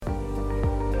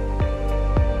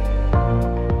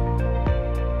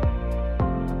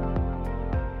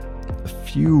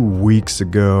few weeks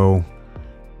ago,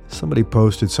 somebody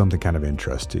posted something kind of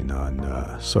interesting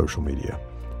on social media.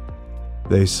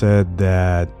 They said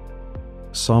that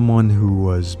someone who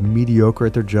was mediocre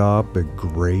at their job but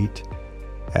great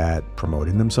at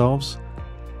promoting themselves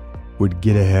would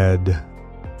get ahead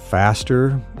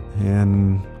faster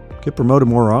and get promoted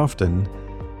more often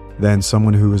than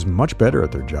someone who was much better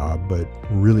at their job but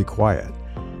really quiet.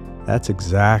 That's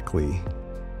exactly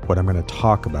what I'm going to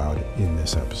talk about in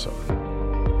this episode.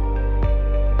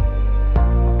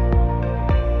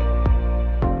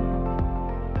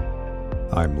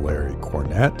 I'm Larry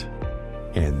Cornett,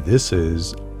 and this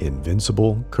is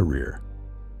Invincible Career.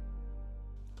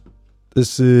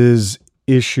 This is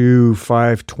issue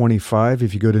 525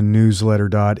 if you go to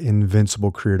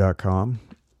newsletter.invinciblecareer.com,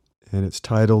 and it's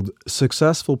titled,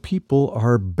 Successful People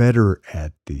Are Better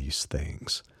at These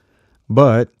Things,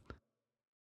 but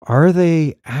are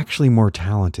they actually more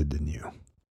talented than you?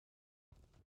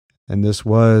 And this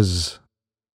was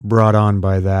brought on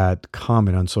by that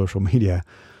comment on social media,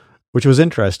 which was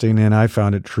interesting, and I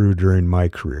found it true during my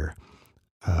career.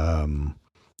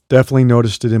 Definitely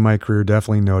noticed it in my career,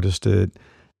 definitely noticed it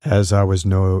as I was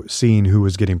seeing who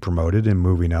was getting promoted and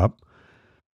moving up,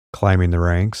 climbing the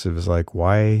ranks. It was like,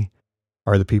 why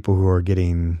are the people who are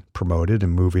getting promoted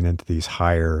and moving into these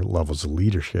higher levels of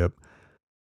leadership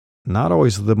not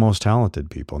always the most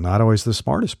talented people, not always the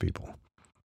smartest people,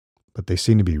 but they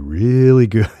seem to be really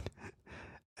good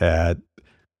at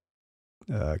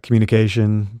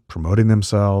communication, promoting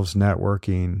themselves,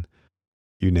 networking,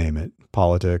 you name it,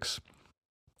 politics.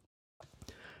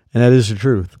 And that is the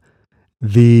truth.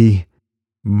 The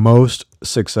most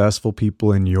successful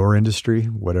people in your industry,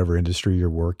 whatever industry you're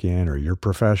working in or your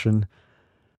profession,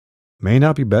 may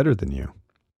not be better than you.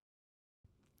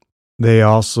 They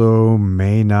also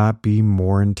may not be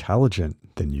more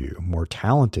intelligent than you, more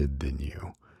talented than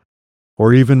you,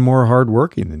 or even more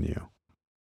hardworking than you.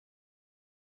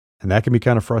 And that can be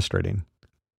kind of frustrating.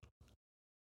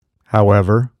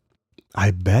 However,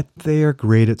 I bet they are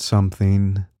great at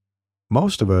something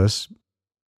most of us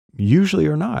usually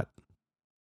are not.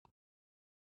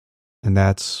 And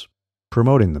that's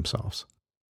promoting themselves.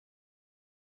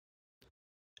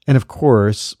 And of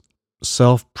course,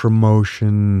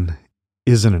 self-promotion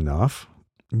isn't enough.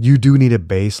 You do need a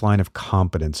baseline of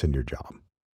competence in your job.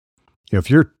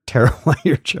 If you're terrible at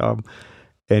your job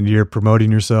and you're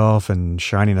promoting yourself and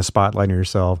shining a spotlight on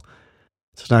yourself,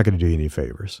 it's not going to do you any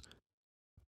favors.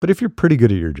 But if you're pretty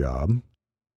good at your job,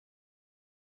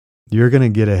 you're going to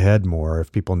get ahead more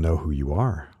if people know who you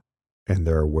are and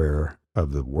they're aware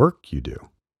of the work you do.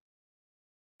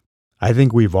 I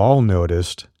think we've all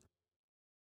noticed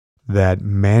that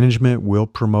management will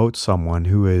promote someone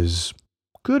who is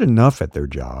good enough at their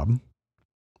job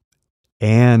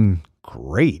and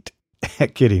great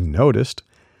at getting noticed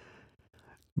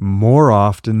more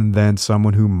often than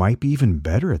someone who might be even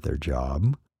better at their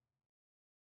job,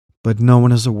 but no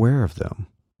one is aware of them.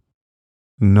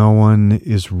 No one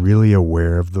is really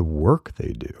aware of the work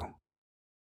they do.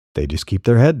 They just keep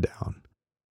their head down.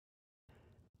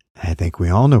 I think we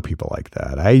all know people like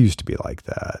that. I used to be like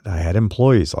that. I had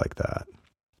employees like that.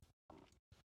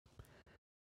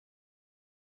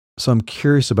 So I'm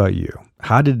curious about you.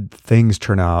 How did things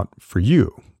turn out for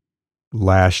you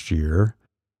last year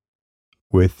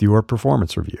with your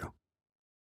performance review?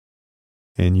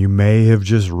 And you may have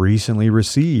just recently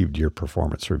received your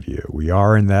performance review. We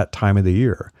are in that time of the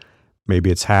year.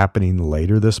 Maybe it's happening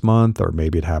later this month, or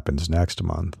maybe it happens next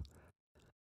month.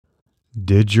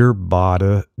 Did your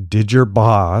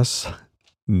boss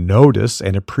notice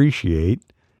and appreciate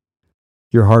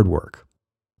your hard work?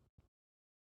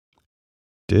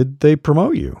 Did they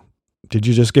promote you? Did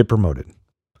you just get promoted?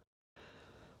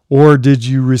 Or did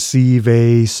you receive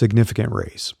a significant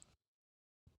raise?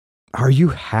 Are you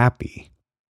happy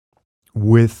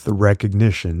with the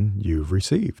recognition you've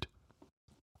received?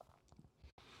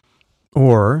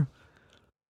 Or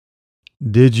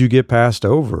did you get passed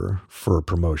over for a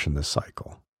promotion this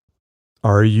cycle?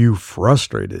 Are you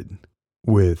frustrated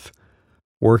with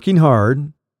working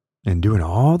hard and doing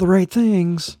all the right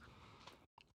things,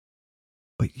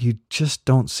 but you just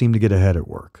don't seem to get ahead at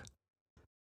work?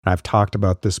 I've talked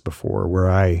about this before where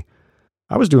I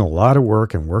was doing a lot of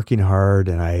work and working hard,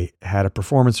 and I had a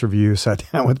performance review, sat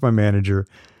down with my manager,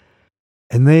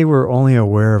 and they were only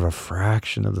aware of a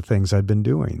fraction of the things I'd been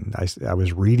doing. I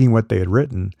was reading what they had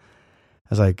written. I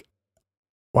was like,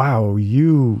 wow,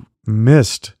 you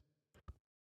missed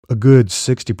a good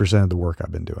 60% of the work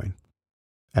I've been doing.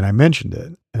 And I mentioned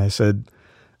it. And I said,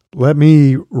 let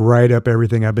me write up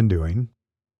everything I've been doing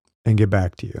and get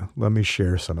back to you. Let me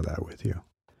share some of that with you.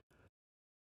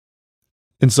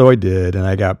 And so I did, and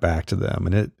I got back to them,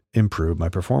 and it improved my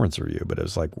performance review. But it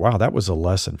was like, wow, that was a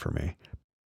lesson for me.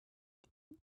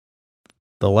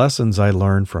 The lessons I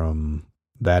learned from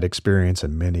that experience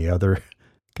and many other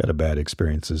kind of bad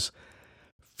experiences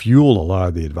fuel a lot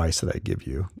of the advice that I give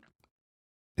you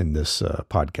in this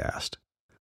podcast.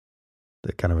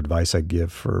 The kind of advice I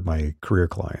give for my career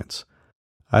clients.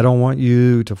 I don't want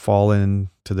you to fall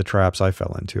into the traps I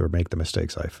fell into or make the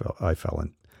mistakes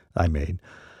I made.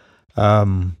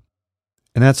 And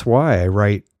that's why I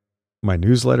write my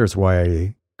newsletter. It's why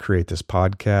I create this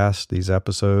podcast, these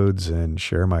episodes, and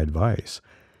share my advice.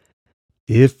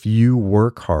 If you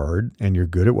work hard and you're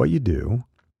good at what you do,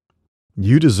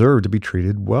 you deserve to be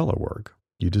treated well at work.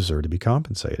 You deserve to be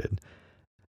compensated.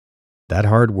 That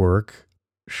hard work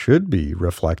should be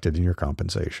reflected in your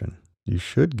compensation. You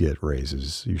should get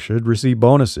raises. You should receive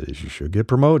bonuses. You should get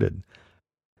promoted.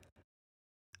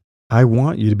 I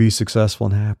want you to be successful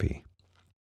and happy.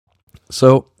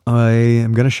 So I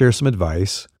am going to share some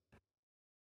advice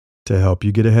to help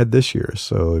you get ahead this year.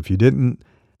 So if you didn't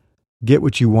get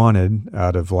what you wanted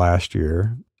out of last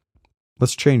year,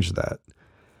 let's change that.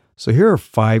 So here are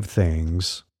 5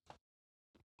 things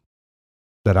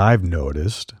that I've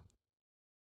noticed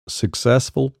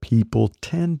successful people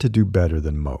tend to do better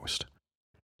than most.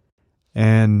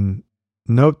 And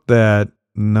note that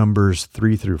numbers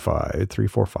 3, 4,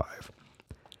 5,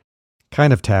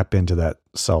 kind of tap into that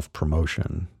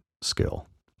self-promotion skill.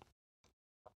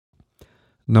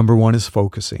 Number 1 is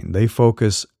focusing. They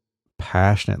focus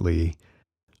passionately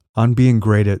on being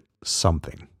great at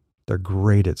something. They're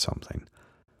great at something.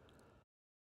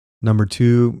 Number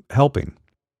 2, helping.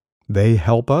 They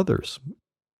help others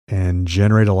and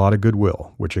generate a lot of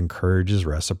goodwill, which encourages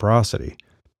reciprocity.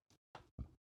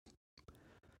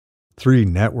 3,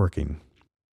 networking.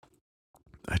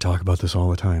 I talk about this all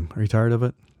the time. Are you tired of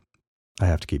it? I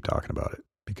have to keep talking about it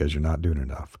because you're not doing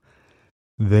enough.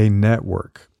 They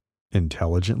network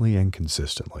intelligently and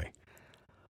consistently.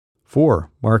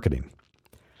 4, marketing.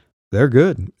 They're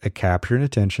good at capturing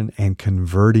attention and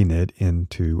converting it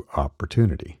into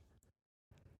opportunity.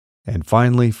 And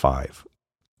finally, 5,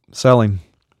 selling.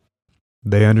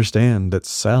 They understand that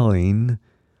selling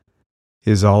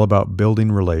is all about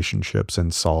building relationships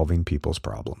and solving people's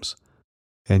problems.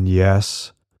 And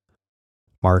yes,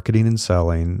 marketing and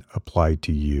selling apply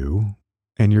to you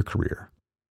and your career.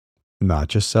 Not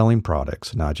just selling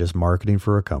products, not just marketing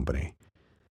for a company.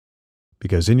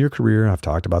 Because in your career, I've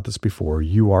talked about this before,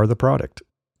 you are the product.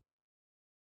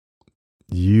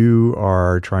 You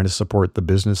are trying to support the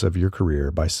business of your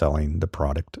career by selling the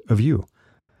product of you.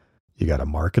 You got to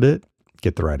market it,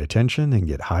 get the right attention, and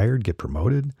get hired, get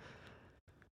promoted.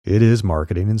 It is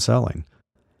marketing and selling.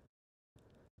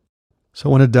 So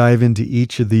I want to dive into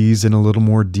each of these in a little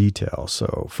more detail.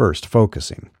 So first,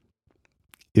 focusing.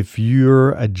 If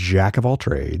you're a jack of all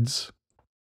trades,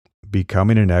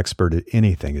 becoming an expert at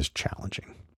anything is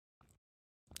challenging.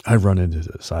 I run into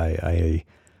this. I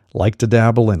like to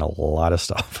dabble in a lot of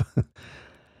stuff.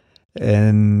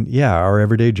 And yeah, our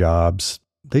everyday jobs,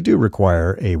 they do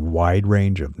require a wide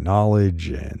range of knowledge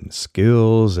and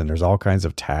skills, and there's all kinds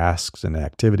of tasks and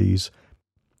activities.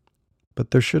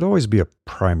 But there should always be a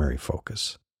primary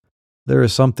focus. There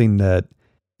is something that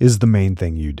is the main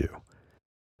thing you do.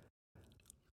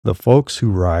 The folks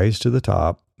who rise to the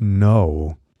top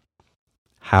know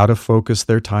how to focus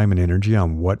their time and energy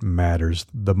on what matters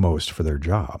the most for their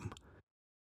job.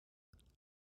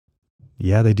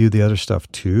 Yeah, they do the other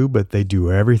stuff too, but they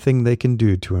do everything they can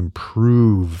do to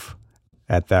improve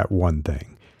at that one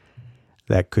thing.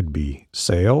 That could be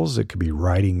sales. It could be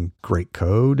writing great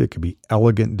code. It could be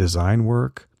elegant design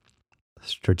work,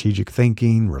 strategic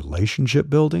thinking, relationship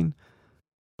building,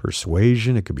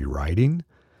 persuasion. It could be writing.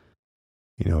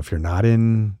 If you're not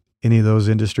in any of those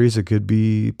industries, it could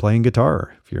be playing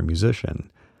guitar if you're a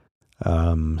musician,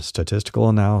 statistical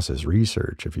analysis,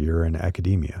 research if you're in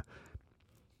academia.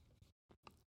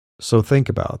 So think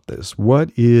about this.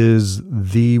 What is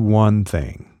the one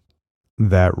thing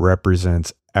that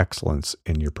represents excellence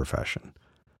in your profession?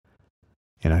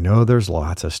 And I know there's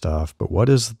lots of stuff, but what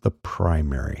is the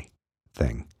primary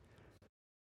thing?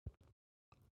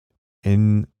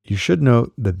 And you should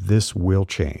note that this will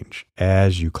change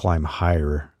as you climb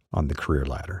higher on the career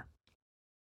ladder.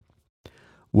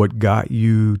 What got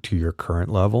you to your current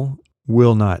level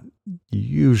will not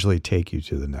usually take you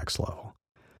to the next level.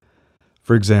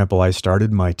 For example, I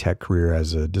started my tech career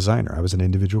as a designer. I was an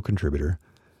individual contributor.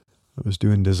 I was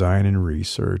doing design and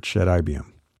research at IBM.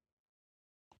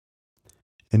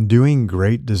 And doing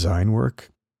great design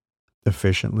work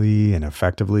efficiently and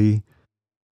effectively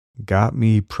got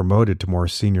me promoted to more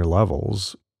senior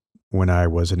levels when I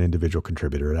was an individual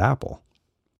contributor at Apple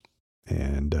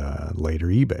and later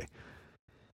eBay.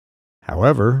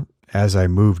 However, as I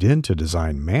moved into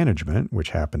design management, which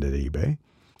happened at eBay,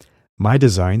 my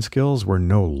design skills were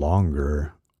no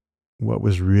longer what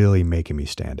was really making me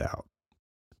stand out.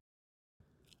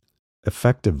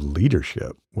 Effective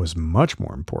leadership was much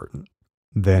more important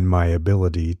than my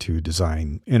ability to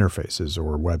design interfaces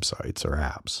or websites or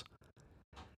apps.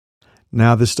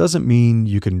 Now, this doesn't mean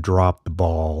you can drop the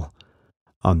ball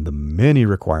on the many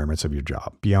requirements of your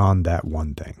job beyond that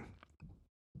one thing.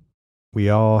 We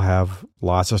all have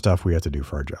lots of stuff we have to do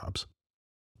for our jobs.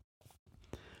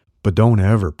 But don't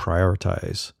ever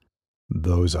prioritize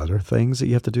those other things that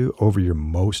you have to do over your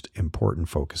most important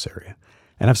focus area.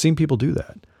 And I've seen people do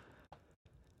that.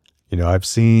 I've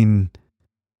seen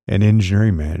an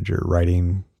engineering manager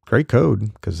writing great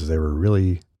code because they were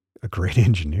really a great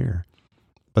engineer,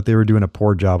 but they were doing a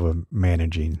poor job of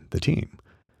managing the team.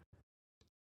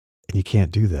 And you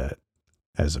can't do that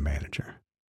as a manager.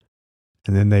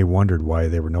 And then they wondered why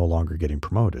they were no longer getting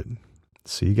promoted.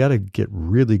 So you got to get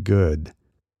really good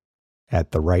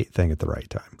at the right thing at the right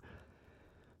time.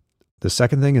 The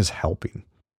second thing is helping.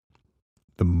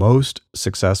 The most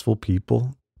successful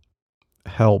people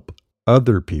help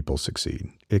other people succeed.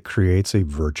 It creates a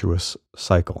virtuous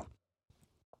cycle.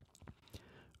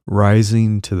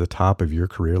 Rising to the top of your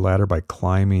career ladder by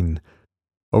climbing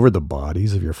over the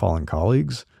bodies of your fallen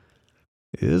colleagues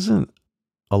isn't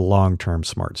a long-term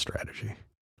smart strategy.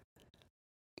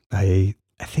 I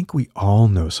think we all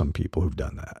know some people who've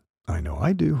done that. I know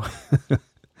I do.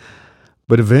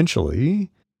 But eventually,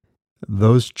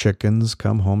 those chickens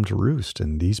come home to roost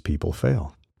and these people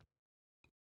fail.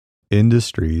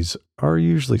 Industries are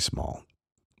usually small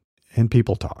and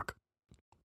people talk.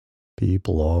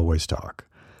 People always talk.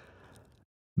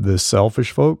 The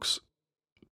selfish folks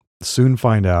soon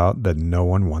find out that no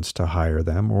one wants to hire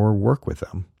them or work with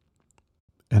them.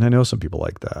 And I know some people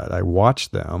like that. I watch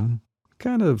them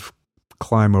kind of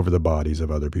climb over the bodies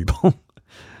of other people,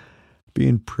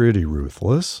 being pretty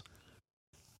ruthless.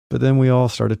 But then we all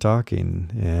started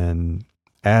talking, and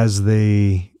as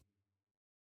they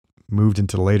moved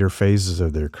into later phases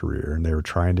of their career and they were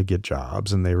trying to get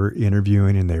jobs and they were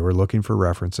interviewing and they were looking for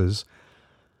references,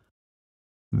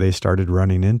 they started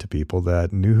running into people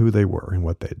that knew who they were and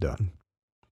what they'd done.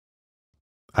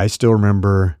 I still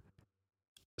remember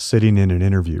sitting in an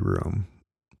interview room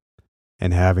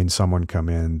and having someone come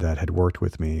in that had worked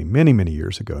with me many, many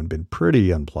years ago and been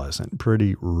pretty unpleasant,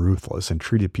 pretty ruthless, and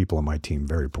treated people on my team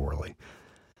very poorly.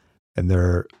 And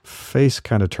their face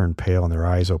kind of turned pale and their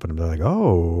eyes opened and they're like,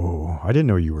 "Oh, I didn't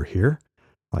know you were here."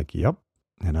 Like, "Yep,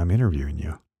 and I'm interviewing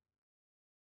you.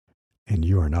 And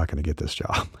you are not going to get this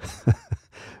job."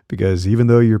 Because even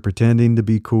though you're pretending to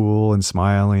be cool and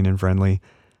smiling and friendly,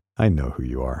 I know who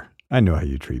you are. I know how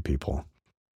you treat people.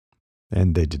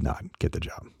 And they did not get the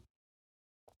job.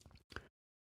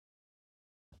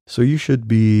 So you should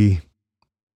be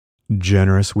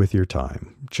generous with your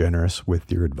time, generous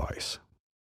with your advice.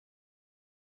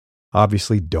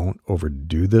 Obviously, don't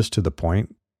overdo this to the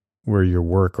point where your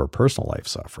work or personal life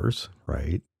suffers,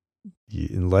 right?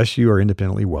 Unless you are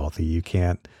independently wealthy, you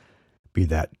can't be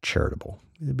that charitable.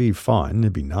 It'd be fun,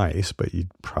 it'd be nice, but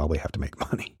you'd probably have to make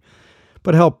money.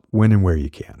 But help when and where you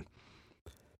can.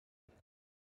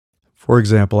 For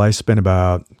example, I spent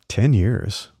about 10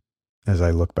 years, as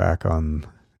I look back on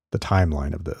the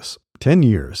timeline of this, 10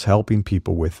 years helping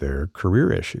people with their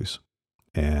career issues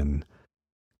and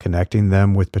connecting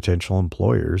them with potential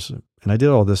employers. And I did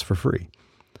all this for free.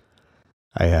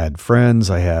 I had friends,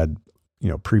 I had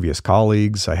previous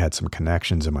colleagues, I had some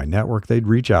connections in my network. They'd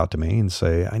reach out to me and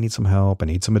say, "I need some help, I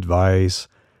need some advice,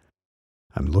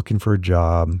 I'm looking for a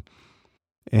job."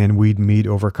 And we'd meet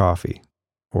over coffee,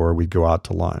 or we'd go out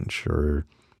to lunch, or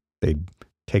they'd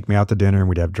take me out to dinner and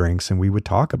we'd have drinks and we would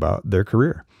talk about their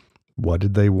career. What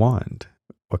did they want?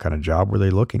 What kind of job were they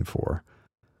looking for?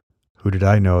 Who did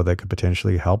I know that could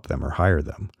potentially help them or hire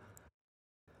them?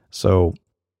 So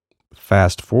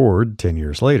fast forward 10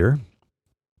 years later,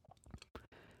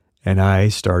 and I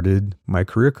started my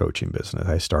career coaching business.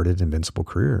 I started Invincible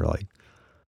Career like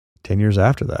 10 years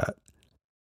after that.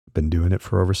 Been doing it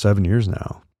for over 7 years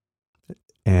now.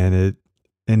 And it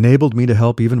enabled me to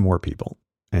help even more people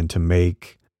and to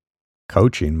make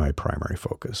coaching my primary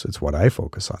focus. It's what I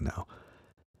focus on now.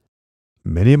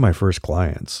 Many of my first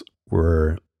clients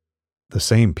were the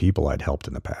same people I'd helped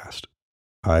in the past.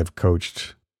 I've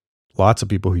coached lots of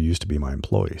people who used to be my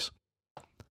employees.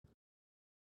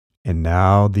 And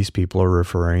now these people are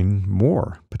referring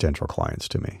more potential clients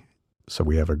to me. So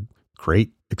we have a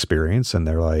great experience and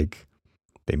they're like,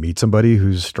 They meet somebody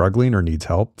who's struggling or needs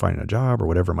help finding a job or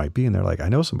whatever it might be, and they're like, I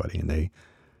know somebody, and they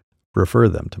refer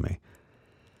them to me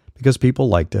because people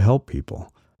like to help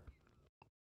people.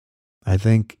 I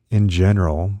think in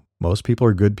general, most people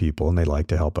are good people and they like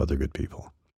to help other good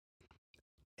people.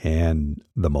 And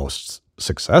the most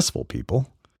successful people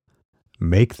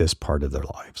make this part of their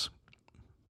lives.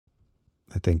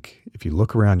 I think if you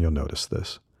look around, you'll notice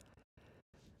this.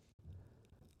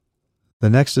 The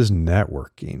next is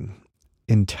networking.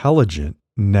 Intelligent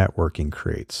networking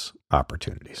creates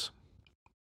opportunities.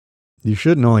 You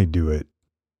shouldn't only do it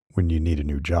when you need a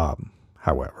new job,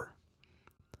 however.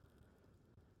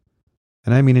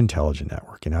 And I mean intelligent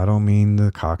networking. I don't mean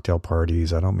the cocktail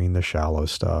parties. I don't mean the shallow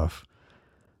stuff.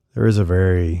 There is a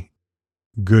very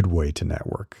good way to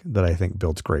network that I think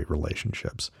builds great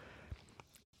relationships.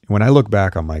 When I look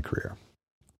back on my career,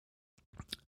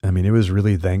 I mean, it was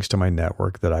really thanks to my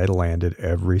network that I landed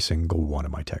every single one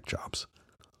of my tech jobs.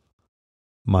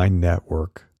 My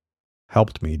network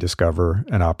helped me discover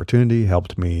an opportunity,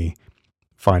 helped me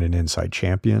find an inside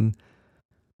champion,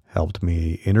 helped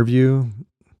me interview,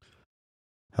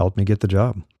 helped me get the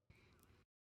job.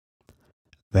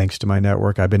 Thanks to my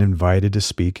network, I've been invited to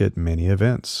speak at many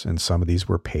events, and some of these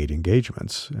were paid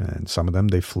engagements, and some of them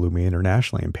they flew me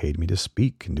internationally and paid me to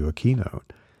speak and do a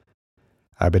keynote.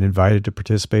 I've been invited to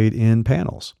participate in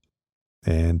panels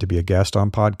and to be a guest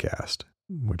on podcast,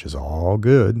 which is all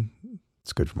good.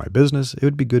 It's good for my business. It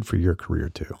would be good for your career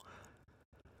too.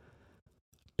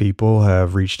 People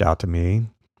have reached out to me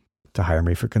to hire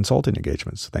me for consulting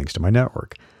engagements thanks to my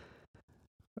network.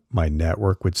 My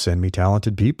network would send me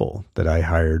talented people that I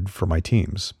hired for my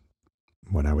teams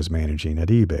when I was managing at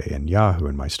eBay and Yahoo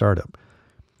in my startup.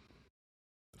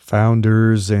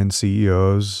 Founders and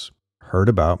CEOs heard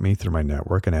about me through my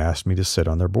network and asked me to sit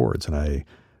on their boards, and I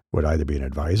would either be an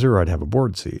advisor or I'd have a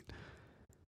board seat.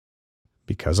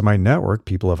 Because of my network,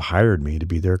 people have hired me to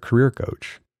be their career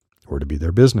coach or to be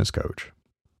their business coach.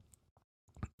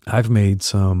 I've made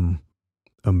some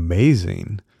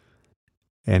amazing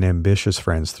and ambitious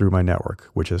friends through my network,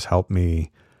 which has helped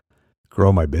me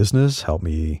grow my business, helped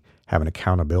me have an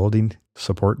accountability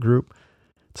support group.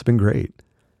 It's been great.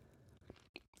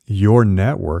 Your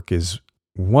network is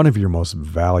one of your most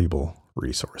valuable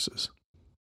resources.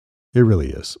 It really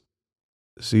is.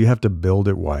 So you have to build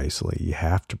it wisely. You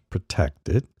have to protect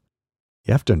it.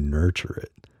 You have to nurture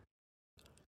it.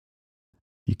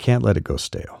 You can't let it go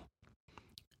stale.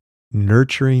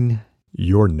 Nurturing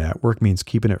your network means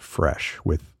keeping it fresh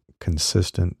with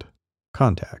consistent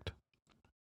contact.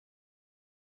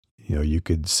 You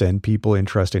could send people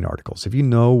interesting articles. If you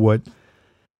know what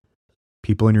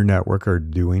people in your network are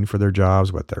doing for their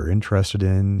jobs, what they're interested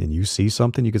in, and you see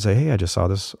something, you could say, hey, I just saw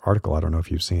this article. I don't know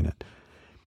if you've seen it.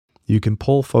 You can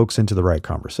pull folks into the right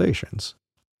conversations,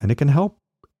 and it can help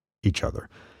each other.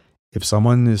 If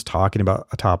someone is talking about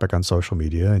a topic on social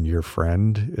media and your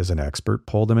friend is an expert,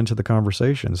 pull them into the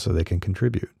conversation so they can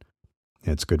contribute.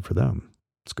 It's good for them.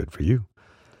 It's good for you.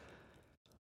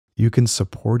 You can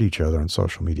support each other on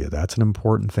social media. That's an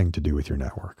important thing to do with your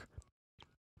network.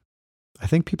 I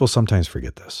think people sometimes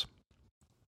forget this.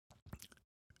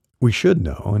 We should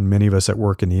know, and many of us that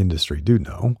work in the industry do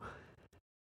know,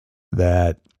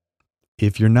 that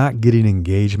if you're not getting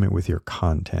engagement with your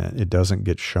content, it doesn't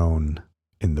get shown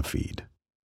in the feed.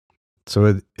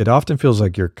 So it often feels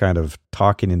like you're kind of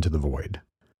talking into the void.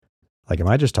 Like, am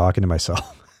I just talking to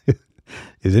myself?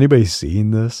 Is anybody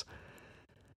seeing this?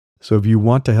 So if you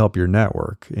want to help your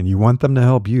network and you want them to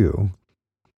help you,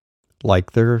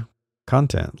 like their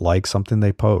content, like something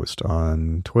they post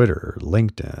on Twitter,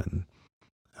 LinkedIn,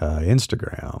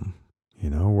 Instagram,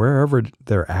 wherever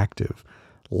they're active,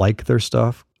 like their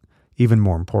stuff. Even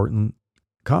more important,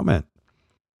 comment,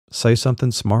 say something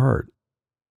smart,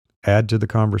 add to the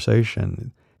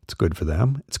conversation. It's good for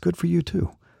them. It's good for you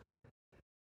too.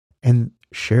 And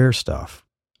share stuff.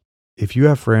 If you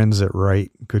have friends that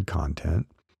write good content,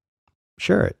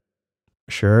 share it.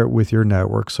 Share it with your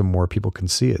network so more people can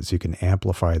see it, so you can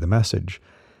amplify the message.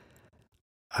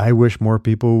 I wish more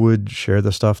people would share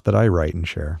the stuff that I write and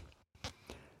share.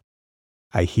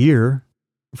 I hear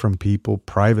from people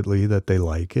privately that they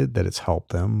like it, that it's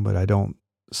helped them, but I don't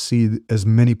see as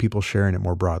many people sharing it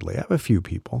more broadly. I have a few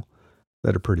people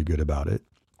that are pretty good about it.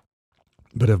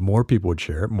 But if more people would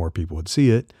share it, more people would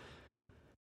see it,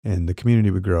 and the community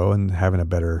would grow, and having a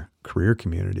better career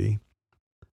community,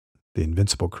 the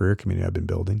invincible career community I've been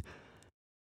building,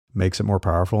 makes it more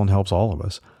powerful and helps all of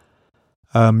us.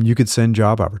 You could send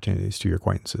job opportunities to your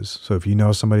acquaintances. So if you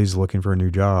know somebody's looking for a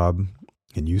new job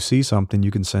and you see something,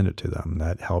 you can send it to them.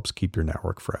 That helps keep your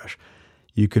network fresh.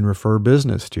 You can refer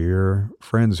business to your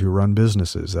friends who run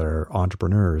businesses that are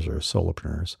entrepreneurs or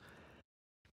solopreneurs.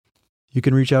 You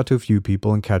can reach out to a few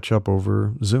people and catch up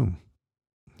over Zoom.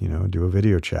 Do a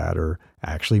video chat or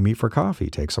actually meet for coffee,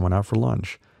 take someone out for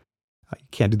lunch. You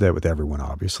can't do that with everyone,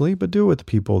 obviously, but do it with the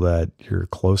people that you're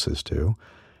closest to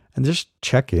and just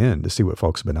check in to see what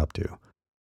folks have been up to.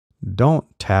 Don't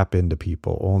tap into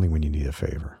people only when you need a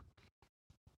favor.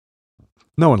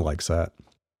 No one likes that.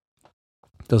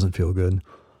 Doesn't feel good.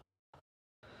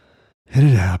 And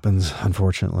it happens,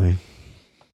 unfortunately.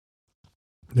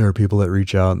 There are people that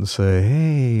reach out and say,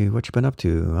 hey, what you been up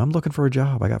to? I'm looking for a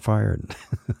job. I got fired.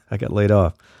 I got laid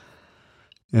off.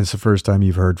 And it's the first time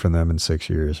you've heard from them in 6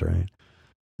 years, right?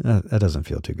 That doesn't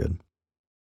feel too good.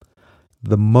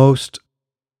 The most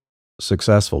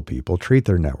successful people treat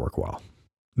their network well.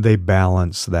 They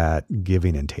balance that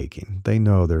giving and taking. They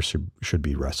know there should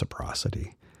be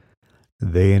reciprocity.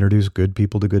 They introduce good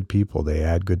people to good people. They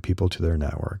add good people to their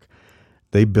network.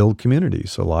 They build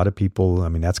communities. A lot of people,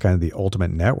 that's kind of the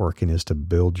ultimate networking, is to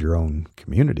build your own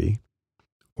community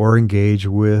or engage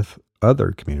with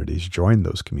other communities, join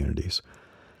those communities.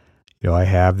 I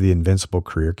have the Invincible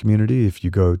Career community. If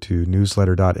you go to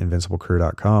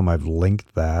newsletter.invinciblecareer.com, I've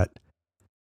linked that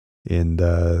in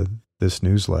this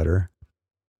newsletter.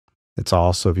 It's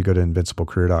also, if you go to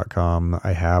invinciblecareer.com,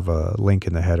 I have a link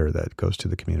in the header that goes to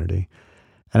the community.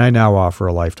 And I now offer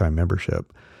a lifetime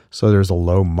membership. So there's a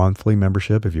low monthly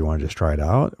membership if you want to just try it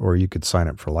out, or you could sign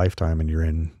up for lifetime and you're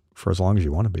in for as long as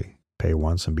you want to be. Pay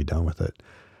once and be done with it.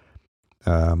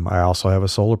 I also have a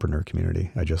solopreneur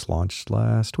community I just launched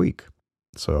last week.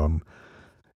 So I'm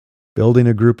building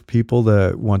a group of people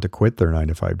that want to quit their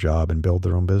 9-to-5 job and build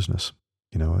their own business.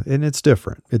 And it's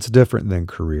different. It's different than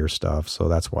career stuff. So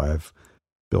that's why I've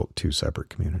built 2 separate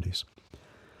communities.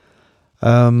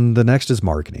 The next is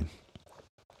marketing.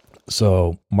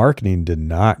 So marketing did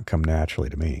not come naturally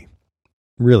to me.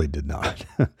 Really did not.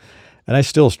 And I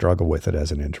still struggle with it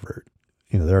as an introvert.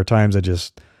 There are times I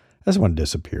just want to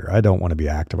disappear. I don't want to be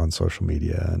active on social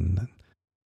media and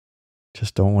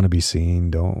just don't want to be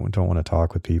seen. Don't want to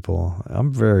talk with people.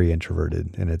 I'm very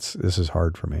introverted and this is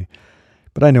hard for me,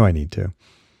 but I know I need to.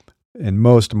 And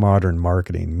most modern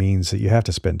marketing means that you have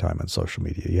to spend time on social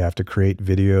media. You have to create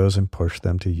videos and push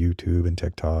them to YouTube and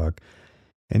TikTok.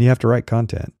 And you have to write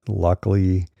content.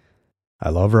 Luckily, I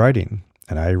love writing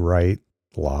and I write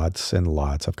lots and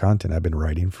lots of content. I've been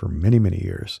writing for many, many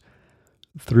years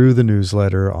through the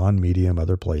newsletter, on Medium,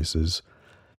 other places.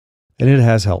 And it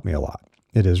has helped me a lot.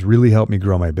 It has really helped me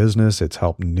grow my business. It's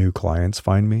helped new clients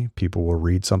find me. People will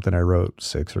read something I wrote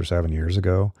 6 or 7 years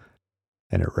ago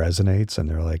and it resonates and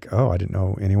they're like, oh, I didn't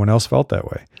know anyone else felt that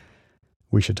way.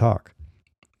 We should talk.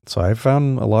 So I've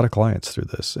found a lot of clients through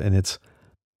this, and it's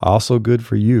also good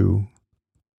for you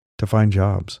to find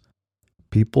jobs.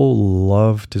 People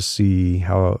love to see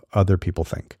how other people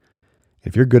think.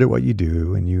 If you're good at what you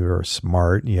do and you are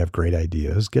smart and you have great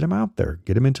ideas, get them out there,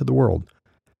 get them into the world.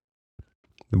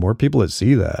 The more people that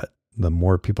see that, the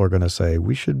more people are going to say,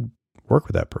 we should work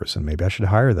with that person. Maybe I should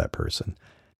hire that person.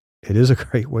 It is a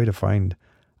great way to find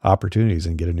opportunities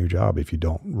and get a new job if you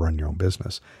don't run your own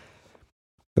business.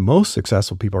 The most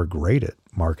successful people are great at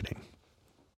marketing.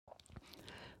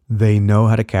 They know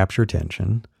how to capture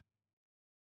attention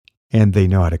and they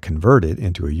know how to convert it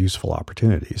into a useful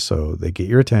opportunity. So they get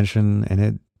your attention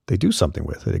and they do something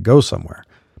with it. It goes somewhere.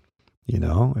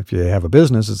 If you have a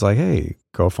business, it's like, hey,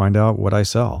 go find out what I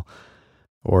sell.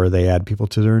 Or they add people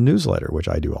to their newsletter, which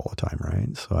I do all the time,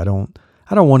 right? So I don't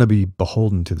want to be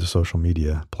beholden to the social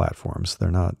media platforms.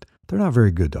 They're not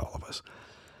very good to all of us.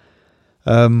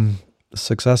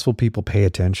 Successful people pay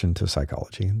attention to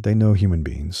psychology. They know human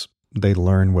beings. They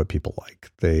learn what people like.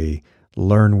 They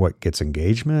learn what gets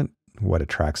engagement, what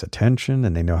attracts attention,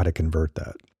 and they know how to convert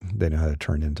that. They know how to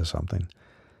turn it into something.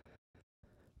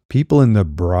 People in the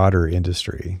broader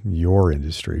industry, your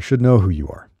industry, should know who you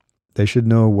are. They should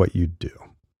know what you do.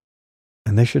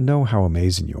 And they should know how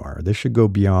amazing you are. They should go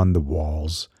beyond the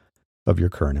walls of your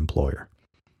current employer.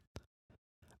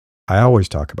 I always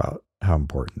talk about how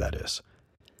important that is.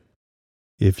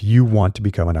 If you want to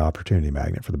become an opportunity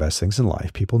magnet for the best things in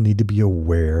life, people need to be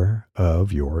aware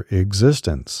of your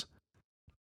existence.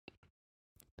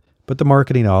 But the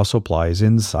marketing also applies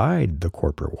inside the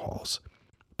corporate walls.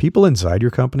 People inside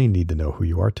your company need to know who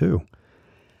you are too.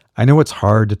 I know it's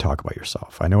hard to talk about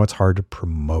yourself. I know it's hard to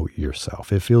promote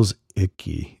yourself. It feels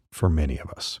icky for many of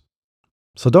us.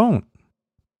 So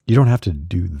you don't have to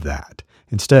do that.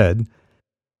 Instead,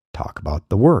 talk about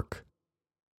the work.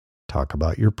 Talk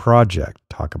about your project.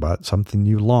 Talk about something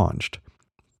you launched.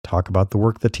 Talk about the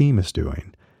work the team is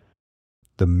doing.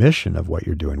 the mission of what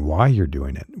you're doing, why you're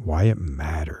doing it, why it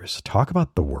matters. Talk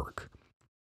about the work.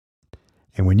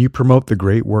 And when you promote the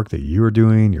great work that you are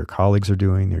doing, your colleagues are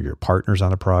doing, or your partners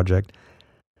on a project,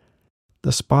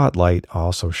 the spotlight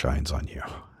also shines on you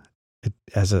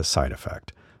as a side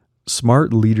effect.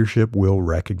 Smart leadership will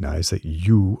recognize that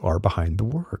you are behind the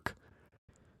work.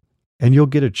 And you'll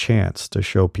get a chance to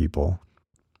show people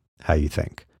how you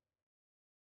think,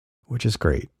 which is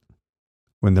great.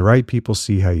 When the right people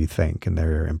see how you think and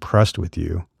they're impressed with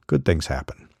you, good things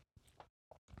happen.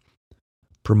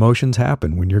 Promotions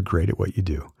happen when you're great at what you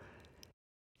do.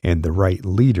 And the right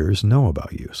leaders know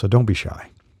about you. So don't be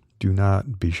shy. Do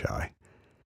not be shy.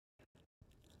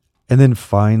 And then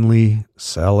finally,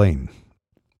 selling.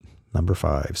 Number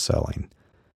 5, selling.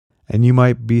 And you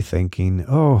might be thinking,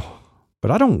 oh, but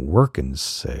I don't work in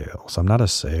sales. I'm not a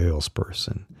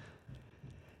salesperson.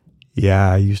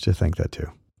 Yeah, I used to think that too.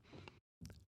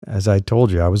 As I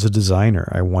told you, I was a designer.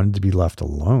 I wanted to be left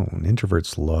alone.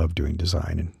 Introverts love doing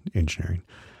design and engineering.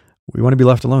 We want to be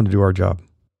left alone to do our job.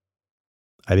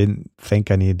 I didn't think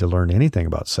I needed to learn anything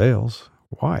about sales.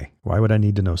 Why? Why would I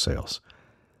need to know sales?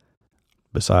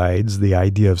 Besides, the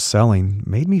idea of selling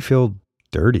made me feel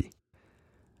dirty.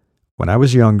 When I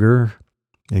was younger,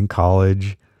 in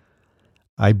college,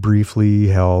 I briefly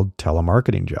held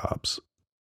telemarketing jobs.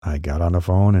 I got on the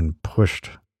phone and pushed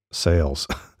sales.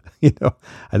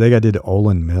 I think I did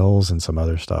Olin Mills and some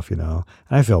other stuff, and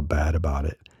I felt bad about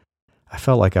it. I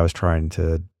felt like I was trying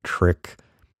to trick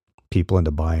people into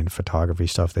buying photography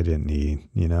stuff they didn't need,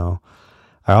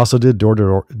 I also did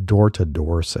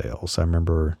door-to-door sales. I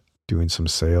remember doing some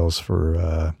sales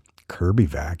for Kirby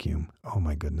vacuum. Oh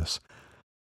my goodness.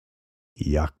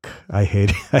 Yuck. I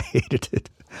hated it.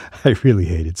 I really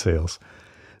hated sales.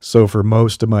 So for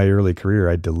most of my early career,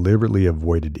 I deliberately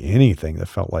avoided anything that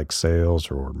felt like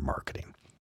sales or marketing.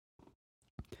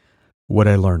 What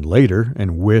I learned later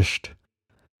and wished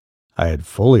I had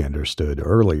fully understood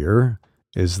earlier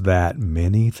is that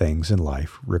many things in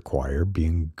life require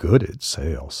being good at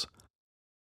sales.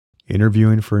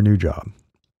 Interviewing for a new job.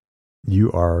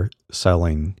 You are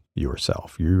selling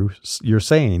yourself. You're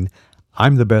saying,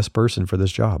 I'm the best person for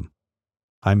this job.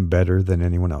 I'm better than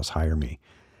anyone else. Hire me.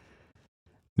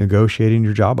 Negotiating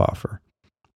your job offer.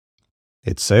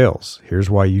 It's sales. Here's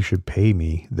why you should pay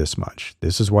me this much.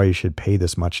 This is why you should pay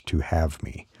this much to have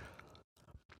me.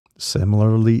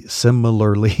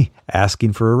 Similarly,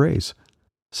 asking for a raise.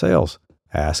 Sales.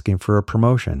 Asking for a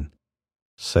promotion.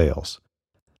 Sales.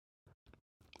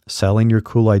 Selling your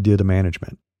cool idea to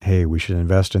management. Hey, we should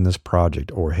invest in this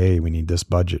project, or hey, we need this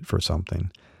budget for something.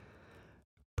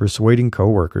 Persuading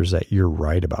coworkers that you're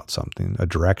right about something, a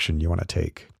direction you want to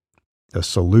take, a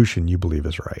solution you believe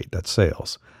is right. That's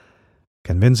sales.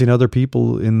 Convincing other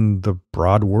people in the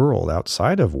broad world,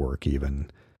 outside of work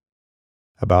even,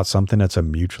 about something that's a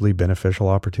mutually beneficial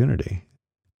opportunity.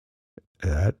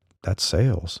 That's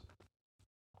sales.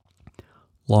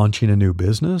 Launching a new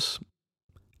business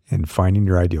and finding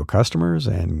your ideal customers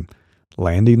and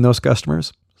landing those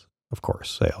customers. Of course,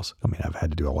 sales. I've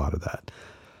had to do a lot of that.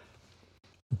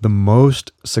 The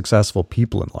most successful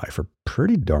people in life are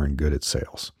pretty darn good at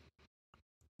sales.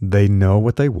 They know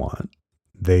what they want.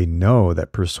 They know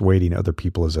that persuading other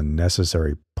people is a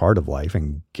necessary part of life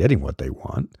and getting what they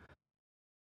want.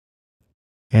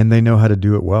 And they know how to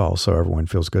do it well so everyone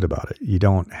feels good about it. You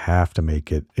don't have to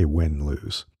make it a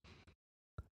win-lose.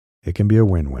 It can be a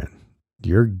win-win.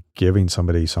 You're giving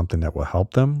somebody something that will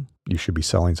help them. You should be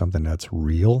selling something that's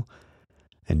real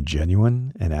and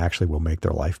genuine and actually will make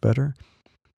their life better.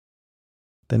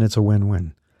 Then it's a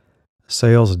win-win.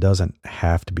 Sales doesn't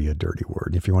have to be a dirty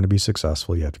word. If you want to be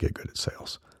successful, you have to get good at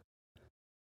sales.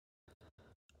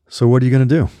 So what are you going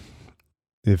to do?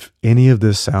 If any of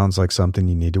this sounds like something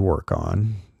you need to work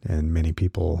on, and many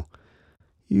people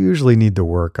usually need to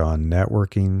work on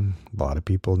networking, a lot of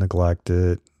people neglect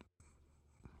it,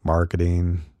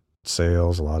 marketing,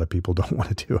 sales, a lot of people don't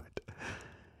want to do it.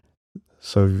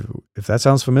 So if that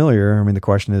sounds familiar, the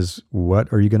question is,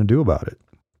 what are you going to do about it?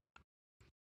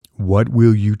 What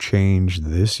will you change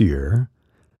this year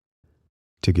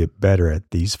to get better at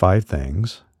these 5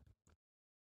 things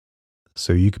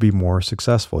so you could be more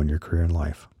successful in your career and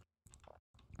life?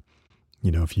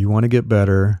 If you want to get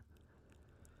better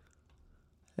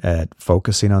at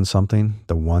focusing on something,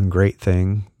 the one great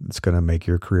thing that's going to make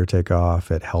your career take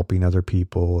off, at helping other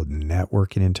people,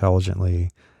 networking intelligently,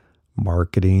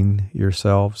 marketing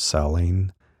yourself,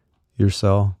 selling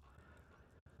yourself,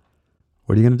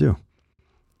 what are you going to do?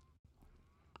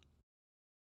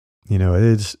 It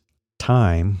is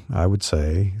time, I would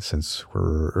say, since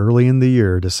we're early in the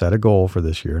year, to set a goal for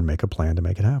this year and make a plan to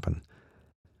make it happen.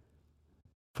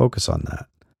 Focus on that.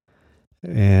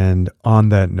 And on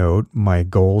that note, my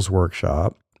goals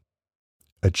workshop,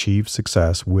 Achieve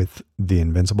Success with the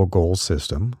Invincible Goals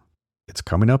System, it's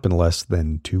coming up in less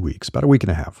than 2 weeks, about a week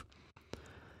and a half.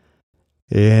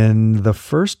 And the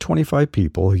first 25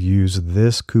 people who use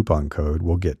this coupon code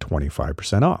will get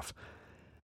 25% off.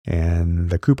 And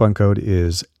the coupon code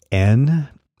is N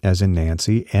as in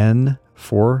Nancy,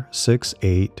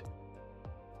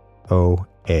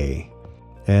 N468OA.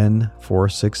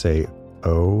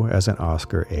 N468O as in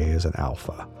Oscar, A as in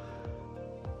Alpha.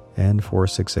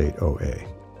 N468OA.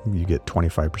 You get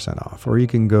 25% off. Or you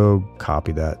can go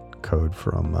copy that code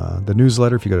from the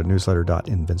newsletter if you go to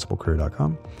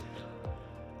newsletter.invinciblecareer.com.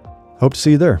 Hope to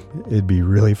see you there. It'd be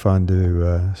really fun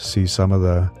to see some of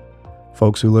the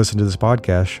folks who listen to this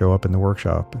podcast show up in the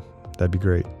workshop. That'd be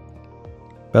great.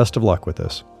 Best of luck with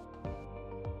this.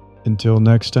 Until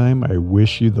next time, I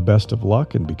wish you the best of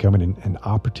luck in becoming an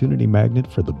opportunity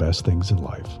magnet for the best things in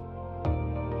life.